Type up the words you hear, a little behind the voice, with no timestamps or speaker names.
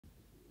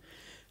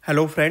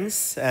Hello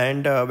friends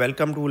and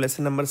welcome to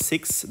lesson number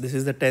 6. This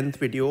is the 10th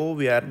video.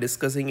 We are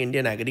discussing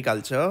Indian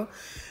agriculture.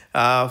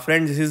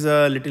 Friends, this is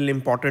a little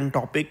important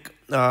topic.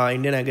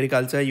 Indian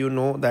agriculture, you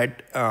know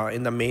that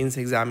in the mains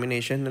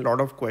examination, a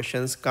lot of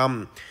questions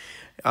come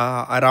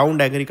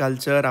around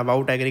agriculture,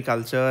 about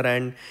agriculture,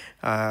 and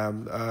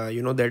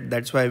you know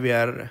that's why we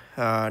are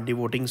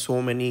devoting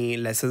so many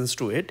lessons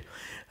to it.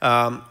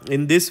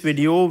 In this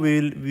video,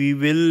 we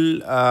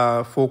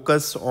will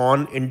focus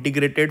on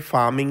integrated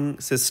farming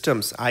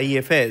systems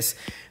 (IFS),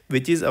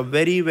 which is a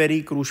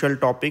very crucial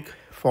topic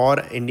for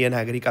Indian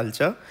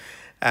agriculture.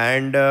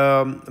 And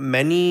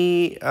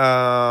many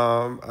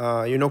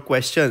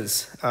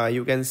questions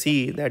you can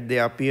see that they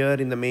appear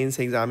in the mains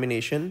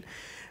examination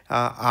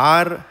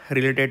are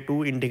related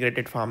to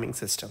integrated farming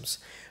systems.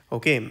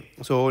 Okay,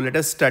 so let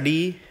us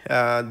study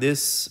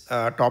this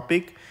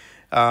topic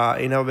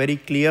in a very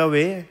clear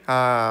way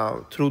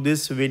through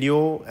this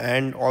video,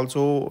 and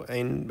also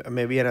in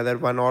maybe another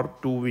one or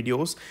two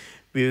videos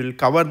we will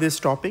cover this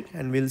topic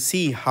and we'll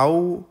see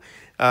how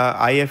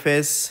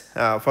IFS,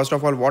 first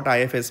of all what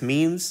IFS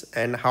means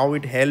and how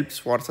it helps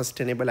for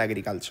sustainable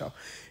agriculture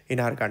in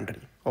our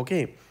country.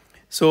 Okay,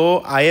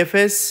 so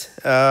IFS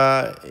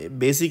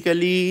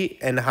basically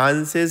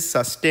enhances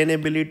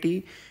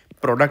sustainability,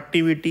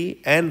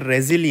 productivity and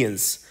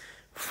resilience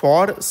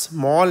for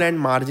small and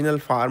marginal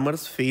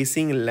farmers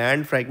facing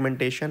land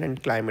fragmentation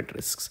and climate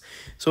risks.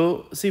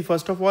 So see,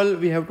 first of all,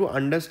 we have to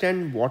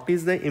understand what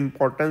is the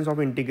importance of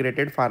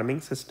integrated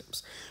farming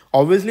systems.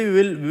 Obviously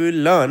we will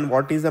learn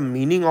what is the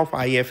meaning of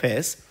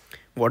IFS,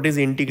 what is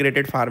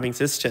integrated farming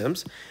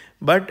systems,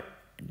 but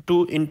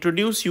to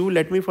introduce you,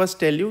 let me first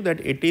tell you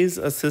that it is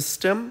a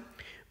system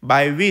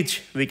by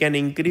which we can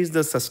increase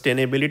the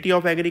sustainability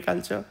of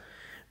agriculture,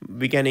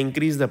 we can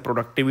increase the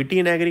productivity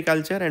in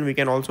agriculture, and we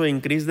can also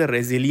increase the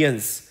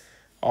resilience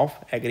of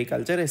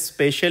agriculture,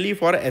 especially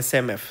for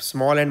SMF,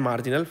 small and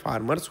marginal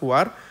farmers who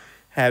are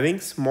having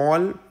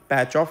small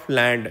patch of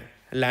land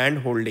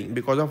holding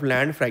because of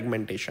land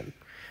fragmentation,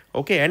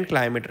 okay, and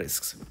climate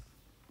risks.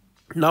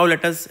 Now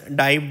let us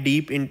dive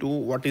deep into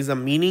what is the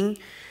meaning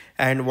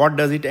and what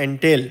does it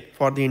entail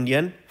for the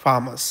Indian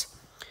farmers.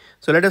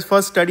 So let us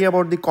first study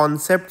about the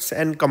concepts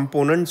and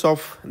components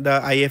of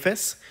the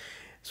IFS.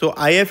 So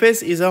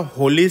IFS is a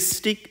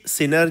holistic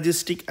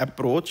synergistic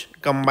approach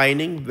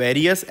combining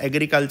various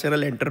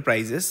agricultural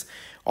enterprises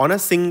on a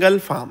single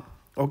farm.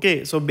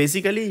 Okay, so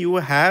basically you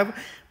have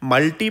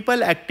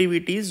multiple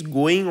activities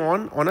going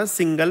on a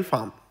single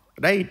farm,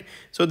 right?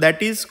 So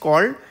that is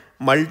called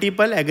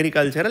multiple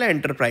agricultural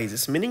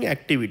enterprises, meaning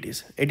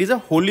activities. It is a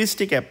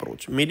holistic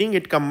approach, meaning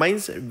it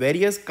combines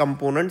various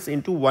components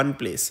into one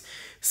place.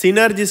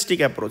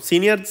 Synergistic approach.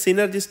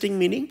 Synergistic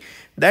meaning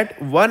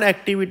that one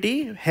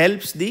activity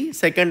helps the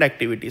second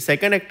activity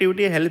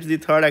helps the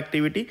third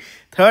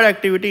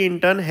activity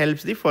in turn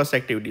helps the first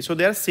activity. So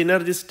they are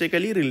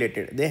synergistically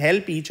related, they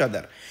help each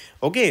other.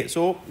 Okay,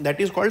 so that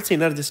is called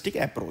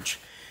synergistic approach.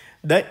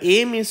 The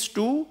aim is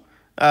to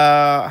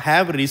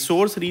have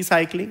resource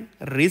recycling,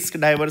 risk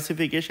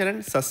diversification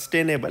and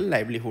sustainable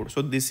livelihood.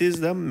 So this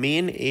is the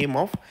main aim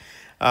of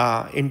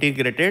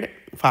integrated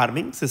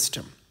farming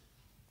system.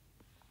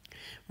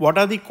 What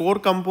are the core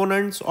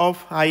components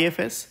of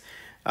IFS?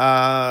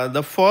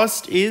 The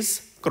first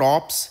is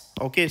crops.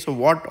 Okay, so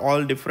what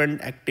all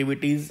different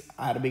activities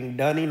are being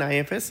done in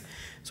IFS?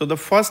 So the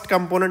first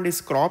component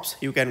is crops.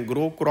 You can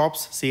grow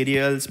crops,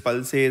 cereals,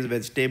 pulses,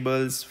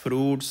 vegetables,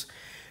 fruits.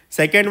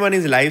 Second one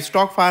is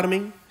livestock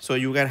farming. So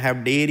you can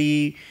have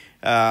dairy,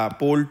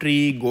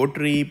 poultry,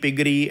 goatry,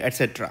 piggery,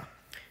 etc.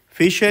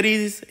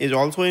 Fisheries is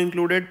also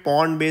included,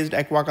 pond-based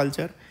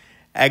aquaculture.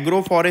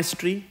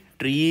 Agroforestry,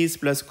 trees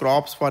plus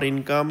crops for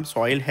income,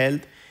 soil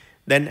health.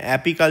 Then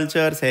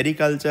apiculture,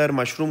 sericulture,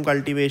 mushroom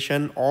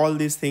cultivation, all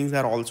these things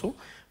are also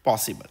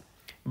possible.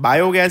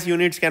 Biogas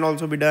units can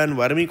also be done,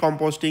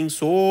 vermicomposting,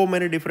 so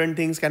many different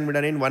things can be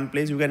done in one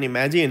place. You can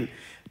imagine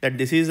that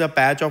this is a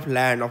patch of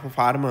land of a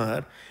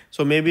farmer.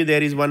 So maybe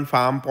there is one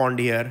farm pond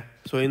here.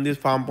 So in this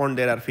farm pond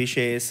there are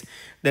fishes.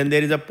 Then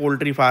there is a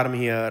poultry farm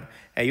here.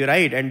 You're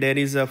right, and there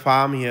is a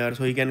farm here,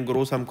 so he can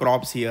grow some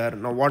crops here.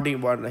 Now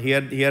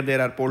here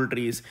there are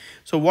poultries.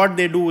 So what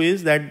they do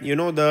is that, you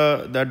know,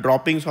 the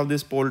droppings of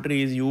this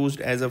poultry is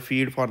used as a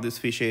feed for these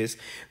fishes.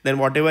 Then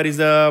whatever is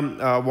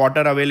the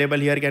water available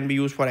here can be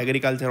used for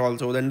agriculture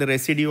also. Then the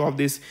residue of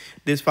this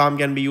farm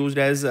can be used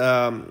as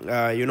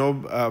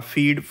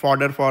feed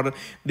fodder for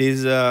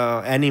these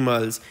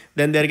animals.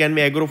 Then there can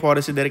be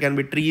agroforestry, there can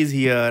be trees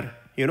here,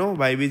 you know,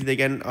 by which they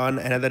can earn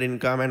another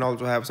income and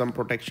also have some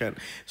protection.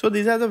 So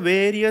these are the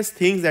various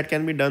things that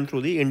can be done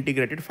through the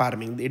integrated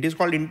farming. It is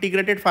called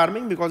integrated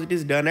farming because it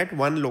is done at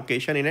one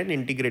location in an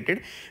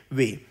integrated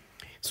way.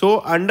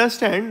 So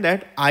understand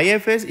that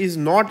IFS is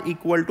not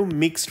equal to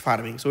mixed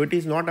farming. So it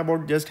is not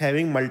about just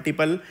having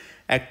multiple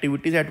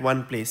activities at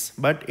one place,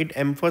 but it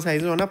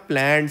emphasizes on a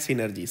planned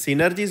synergy.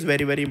 Synergy is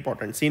very, very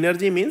important.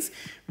 Synergy means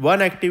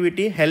one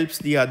activity helps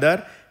the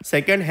other,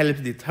 second helps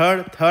the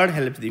third, third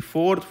helps the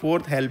fourth,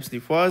 fourth helps the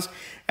first,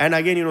 and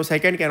again,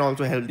 second can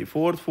also help the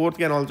fourth, fourth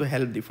can also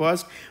help the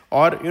first,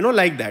 or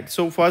like that.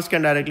 So first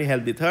can directly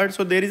help the third.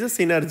 So there is a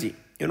synergy.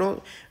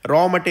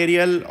 Raw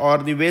material or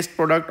the waste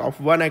product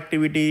of one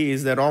activity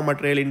is the raw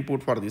material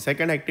input for the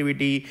second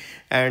activity,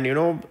 and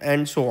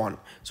and so on.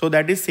 So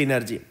that is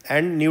synergy.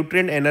 And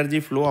nutrient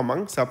energy flow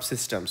among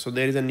subsystems. So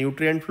there is a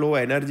nutrient flow,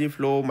 energy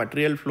flow,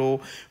 material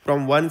flow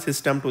from one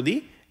system to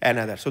the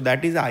another. So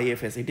that is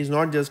IFS. It is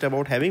not just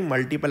about having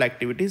multiple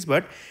activities,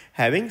 but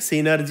having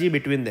synergy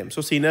between them.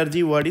 So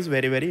synergy word is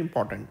very, very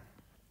important.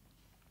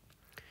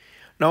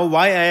 Now,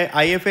 why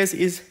IFS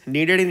is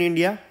needed in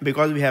India?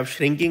 Because we have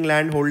shrinking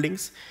land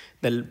holdings.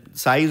 The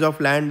size of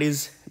land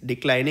is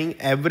declining.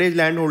 Average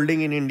land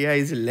holding in India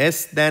is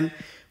less than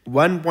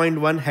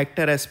 1.1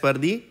 hectare as per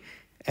the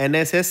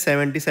NSS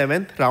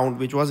 77th round,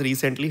 which was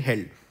recently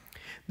held.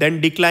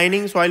 Then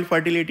declining soil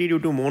fertility due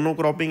to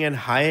monocropping and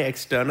high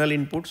external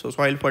inputs. So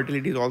soil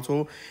fertility is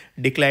also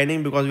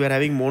declining because we are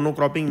having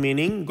monocropping,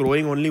 meaning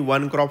growing only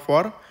one crop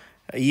for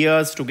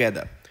years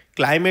together.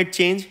 Climate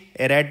change,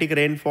 erratic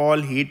rainfall,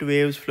 heat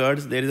waves,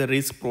 floods, there is a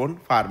risk-prone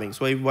farming.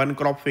 So if one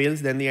crop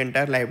fails, then the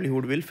entire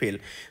livelihood will fail.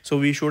 So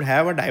we should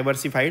have a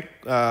diversified,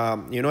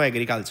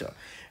 agriculture.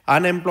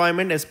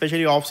 Unemployment,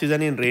 especially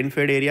off-season in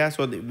rain-fed areas.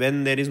 So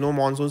when there is no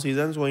monsoon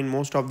season, so in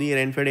most of the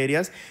rain-fed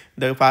areas,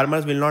 the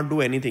farmers will not do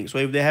anything. So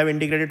if they have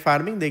integrated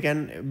farming, they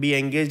can be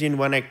engaged in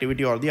one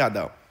activity or the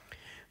other.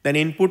 Then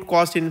input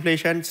cost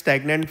inflation,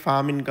 stagnant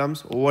farm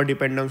incomes,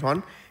 over-dependence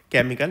on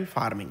chemical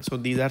farming. So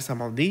these are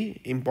some of the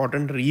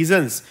important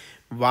reasons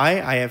why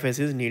IFS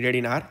is needed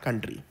in our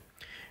country.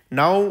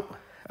 Now,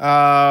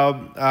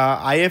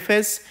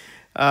 IFS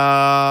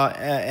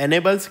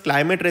enables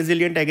climate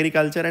resilient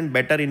agriculture and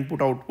better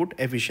input output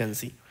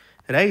efficiency,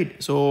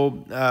 right?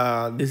 So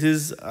this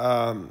is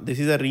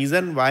a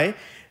reason why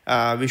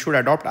we should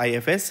adopt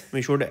IFS.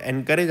 We should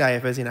encourage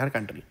IFS in our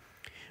country.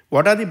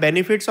 What are the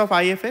benefits of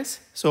IFS?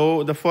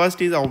 So the first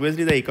is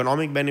obviously the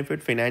economic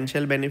benefit,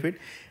 financial benefit.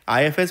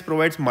 IFS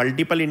provides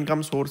multiple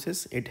income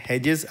sources. It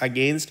hedges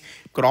against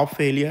crop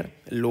failure,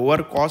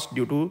 lower cost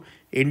due to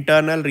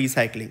internal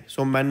recycling.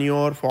 So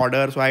manure,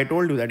 fodder. So I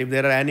told you that if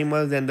there are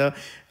animals, then the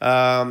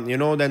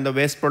then the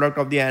waste product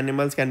of the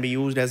animals can be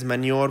used as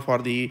manure for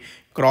the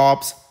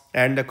crops,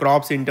 and the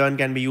crops in turn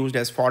can be used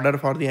as fodder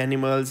for the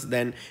animals.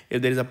 Then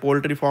if there is a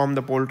poultry farm,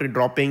 the poultry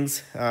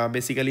droppings,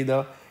 basically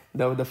the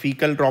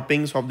fecal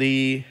droppings of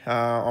the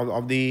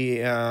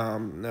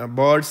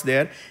birds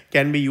there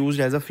can be used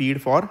as a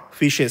feed for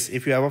fishes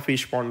if you have a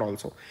fish pond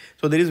also.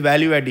 So there is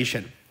value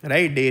addition,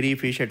 right? Dairy,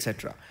 fish,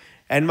 etc.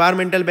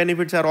 Environmental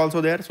benefits are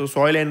also there. So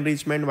soil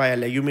enrichment via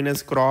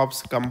leguminous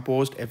crops,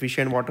 compost,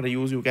 efficient water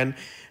use. You can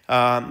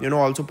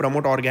also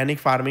promote organic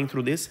farming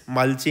through this.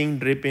 Mulching,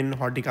 drip in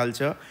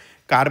horticulture.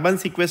 Carbon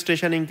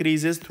sequestration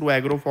increases through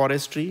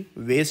agroforestry,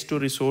 waste to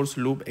resource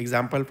loop,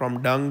 example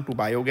from dung to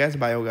biogas,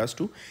 biogas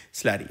to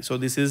slurry. So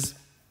this is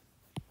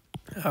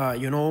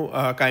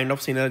a kind of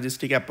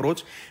synergistic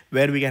approach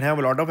where we can have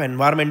a lot of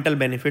environmental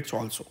benefits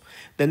also.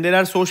 Then there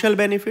are social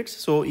benefits.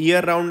 So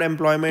year-round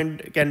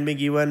employment can be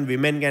given,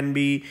 women can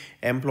be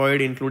employed,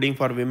 including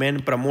for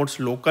women, promotes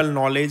local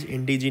knowledge,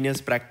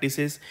 indigenous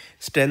practices,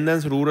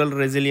 strengthens rural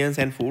resilience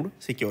and food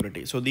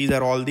security. So these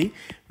are all the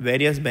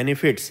various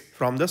benefits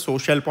from the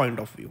social point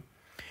of view.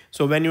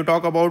 So when you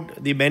talk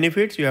about the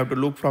benefits, you have to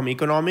look from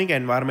economic,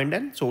 environment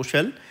and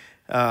social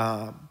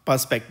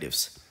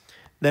perspectives.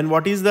 Then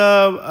what is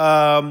the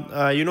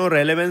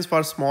relevance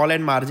for small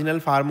and marginal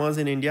farmers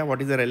in India?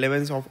 What is the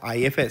relevance of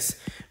IFS?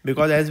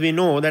 Because as we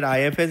know that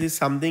IFS is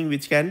something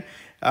which can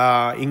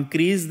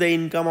increase the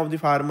income of the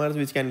farmers,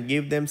 which can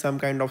give them some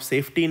kind of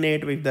safety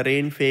net if the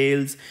rain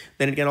fails.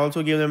 Then it can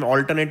also give them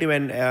alternative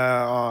and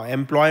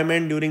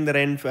employment during the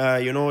rain,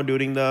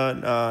 during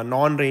the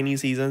non-rainy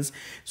seasons.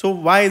 So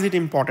why is it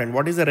important?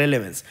 What is the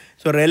relevance?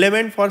 So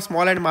relevant for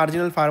small and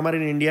marginal farmer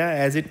in India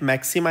as it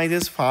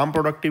maximizes farm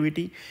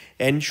productivity,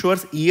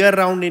 ensures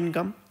year-round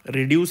income,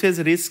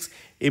 reduces risks,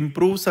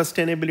 improves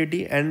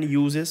sustainability and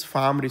uses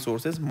farm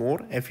resources more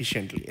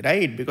efficiently,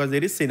 right? Because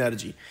there is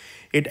synergy.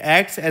 It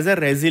acts as a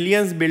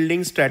resilience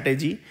building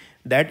strategy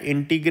that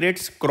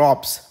integrates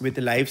crops with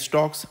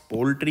livestock,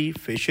 poultry,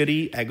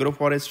 fishery,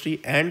 agroforestry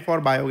and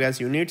for biogas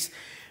units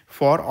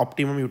for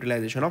optimum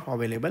utilization of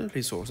available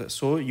resources.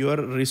 So your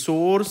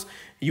resource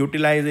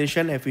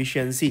utilization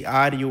efficiency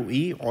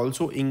RUE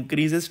also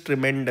increases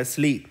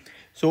tremendously,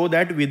 so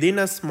that within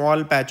a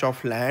small patch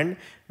of land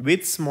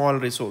with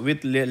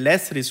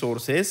less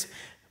resources,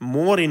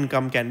 more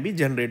income can be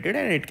generated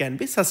and it can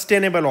be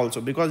sustainable also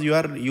because you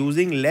are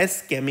using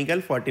less chemical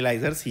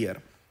fertilizers here.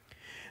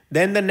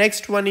 Then the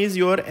next one is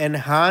your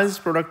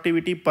enhanced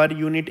productivity per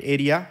unit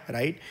area,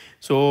 right?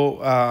 So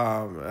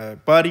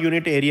per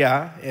unit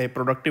area,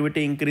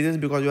 productivity increases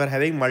because you are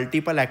having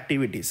multiple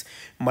activities,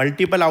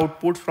 multiple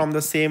outputs from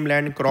the same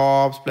land,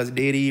 crops plus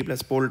dairy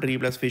plus poultry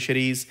plus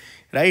fisheries,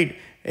 right?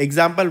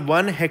 Example,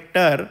 1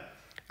 hectare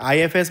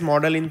IFS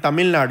model in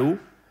Tamil Nadu,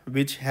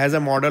 which has a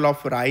model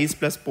of rice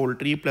plus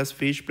poultry plus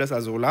fish plus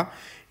azolla,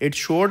 it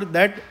showed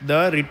that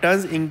the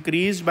returns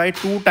increased by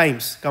 2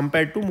 times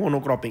compared to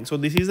monocropping. So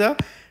this is a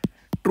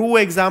true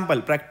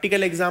example,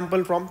 practical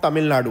example from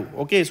Tamil Nadu.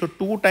 Okay, so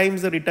 2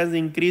 times the returns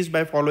increased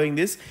by following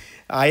this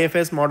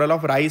IFS model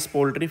of rice,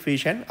 poultry,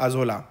 fish and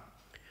azolla.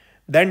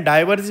 Then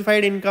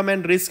diversified income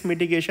and risk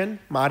mitigation,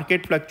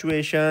 market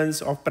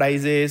fluctuations of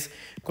prices,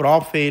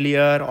 crop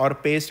failure or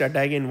pest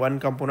attack in one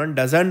component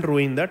doesn't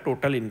ruin the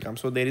total income.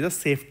 So there is a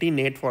safety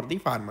net for the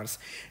farmers,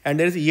 and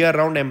there is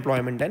year-round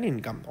employment and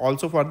income.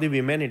 Also for the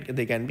women,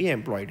 they can be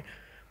employed.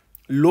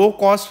 Low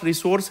cost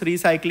resource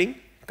recycling,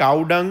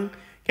 cow dung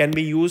can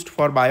be used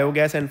for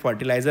biogas and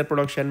fertilizer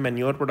production,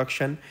 manure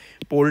production.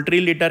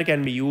 Poultry litter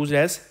can be used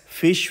as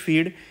fish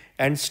feed,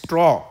 and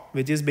straw,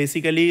 which is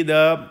basically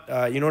the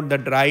the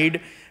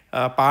dried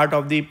part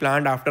of the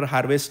plant after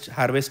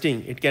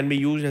harvesting, it can be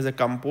used as a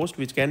compost,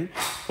 which can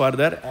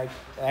further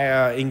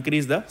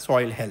increase the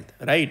soil health,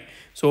 right?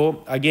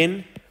 So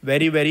again,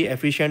 very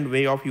efficient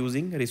way of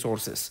using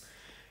resources.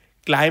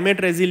 Climate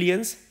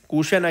resilience,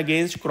 cushion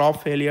against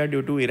crop failure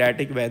due to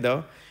erratic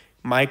weather.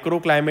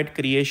 Microclimate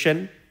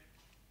creation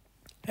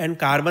and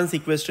carbon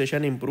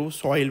sequestration improve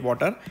soil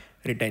water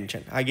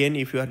retention. Again,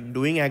 if you are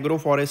doing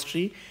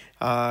agroforestry,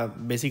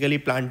 basically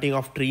planting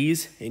of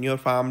trees in your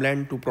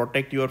farmland to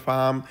protect your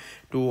farm,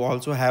 to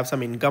also have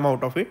some income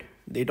out of it,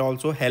 it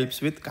also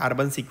helps with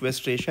carbon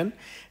sequestration,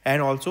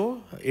 and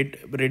also it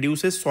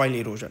reduces soil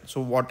erosion.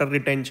 So water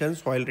retention,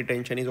 soil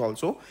retention is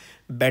also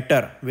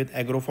better with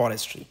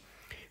agroforestry.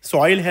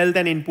 Soil health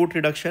and input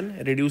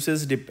reduction,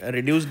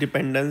 reduce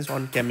dependence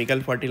on chemical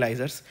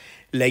fertilizers.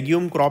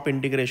 Legume crop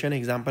integration,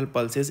 example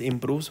pulses,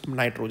 improves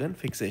nitrogen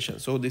fixation.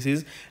 So this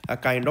is a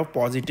kind of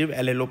positive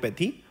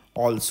allelopathy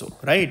also,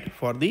 right,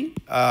 for the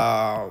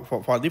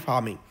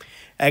farming.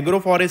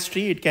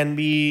 Agroforestry, it can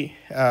be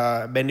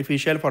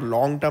beneficial for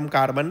long-term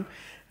carbon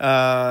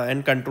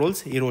and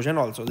controls erosion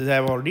also. This I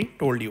have already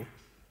told you.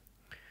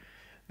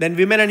 Then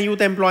women and youth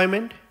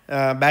employment.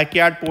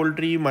 Backyard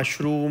poultry,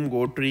 mushroom,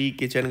 goatry,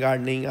 kitchen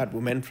gardening are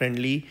women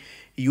friendly.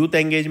 Youth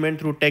engagement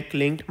through tech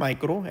linked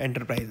micro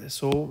enterprises.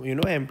 So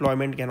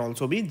employment can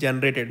also be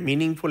generated,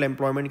 meaningful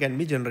employment can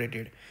be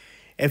generated.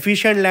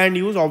 Efficient land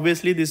use,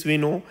 obviously this we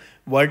know.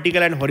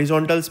 Vertical and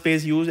horizontal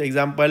space use,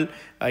 example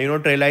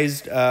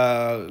trellised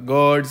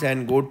gourds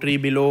and goat tree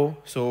below,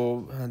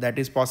 so that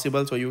is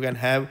possible. So you can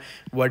have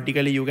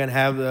vertically, you can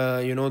have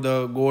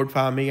the goat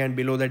farming, and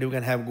below that you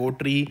can have goat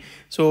tree.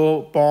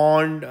 So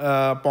pond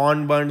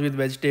burned with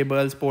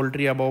vegetables,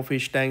 poultry above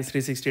fish tanks,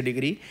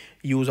 360-degree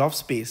use of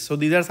space. So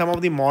these are some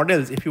of the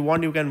models. If you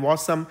want, you can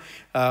watch some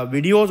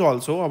videos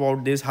also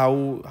about this,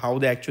 how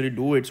they actually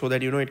do it, so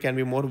that it can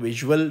be more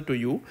visual to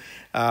you.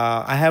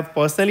 I have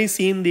personally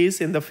seen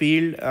this in the field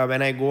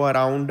when I go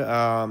around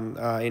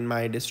in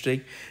my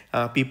district.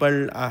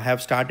 People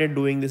have started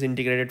doing this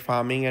integrated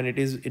farming, and it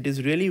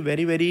is really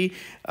very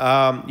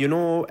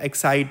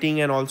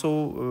exciting, and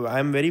also I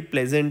am very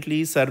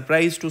pleasantly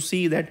surprised to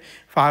see that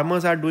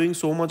farmers are doing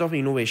so much of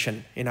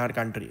innovation in our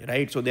country,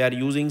 right? So they are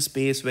using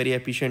space very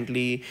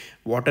efficiently,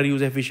 water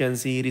use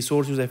efficiency,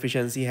 resource use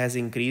efficiency has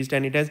increased,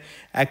 and it has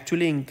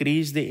actually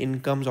increased the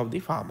incomes of the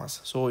farmers.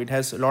 So it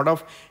has a lot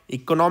of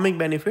economic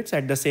benefits.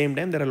 At the same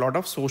time, there are a lot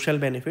of social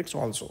benefits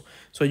also.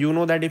 So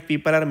that if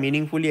people are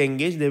meaningfully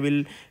engaged, they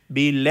will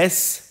be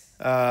less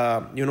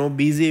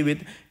busy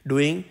with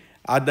doing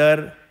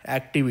other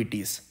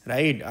activities,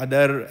 right?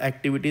 Other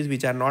activities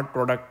which are not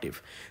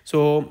productive.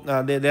 So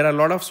there are a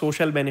lot of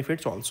social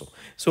benefits also.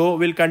 So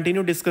we'll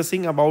continue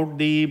discussing about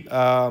the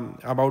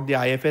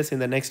IFS in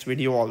the next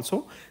video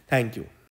also. Thank you.